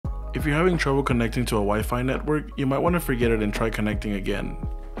If you're having trouble connecting to a Wi-Fi network, you might want to forget it and try connecting again.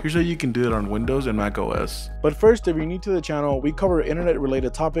 Here's how you can do it on Windows and Mac OS. But first, if you're new to the channel, we cover internet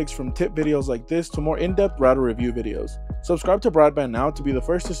related topics from tip videos like this to more in-depth router review videos. Subscribe to Broadband now to be the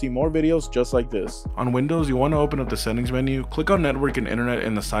first to see more videos just like this. On Windows, you want to open up the settings menu, click on Network and Internet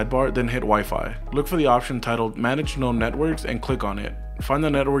in the sidebar, then hit Wi-Fi. Look for the option titled Manage Known Networks and click on it. Find the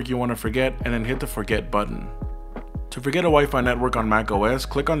network you want to forget and then hit the Forget button. To forget a Wi-Fi network on Mac OS,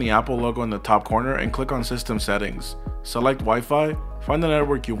 click on the Apple logo in the top corner and click on System Settings. Select Wi-Fi, find the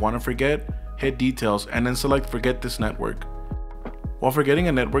network you want to forget, hit Details, and then select Forget this network. While forgetting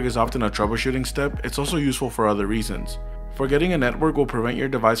a network is often a troubleshooting step, it's also useful for other reasons. Forgetting a network will prevent your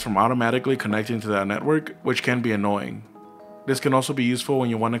device from automatically connecting to that network, which can be annoying. This can also be useful when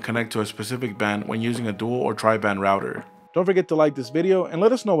you want to connect to a specific band when using a dual or tri-band router. Don't forget to like this video and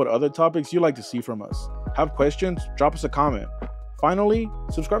let us know what other topics you'd like to see from us. Have questions? Drop us a comment. Finally,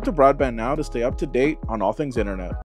 subscribe to Broadband now to stay up to date on all things internet.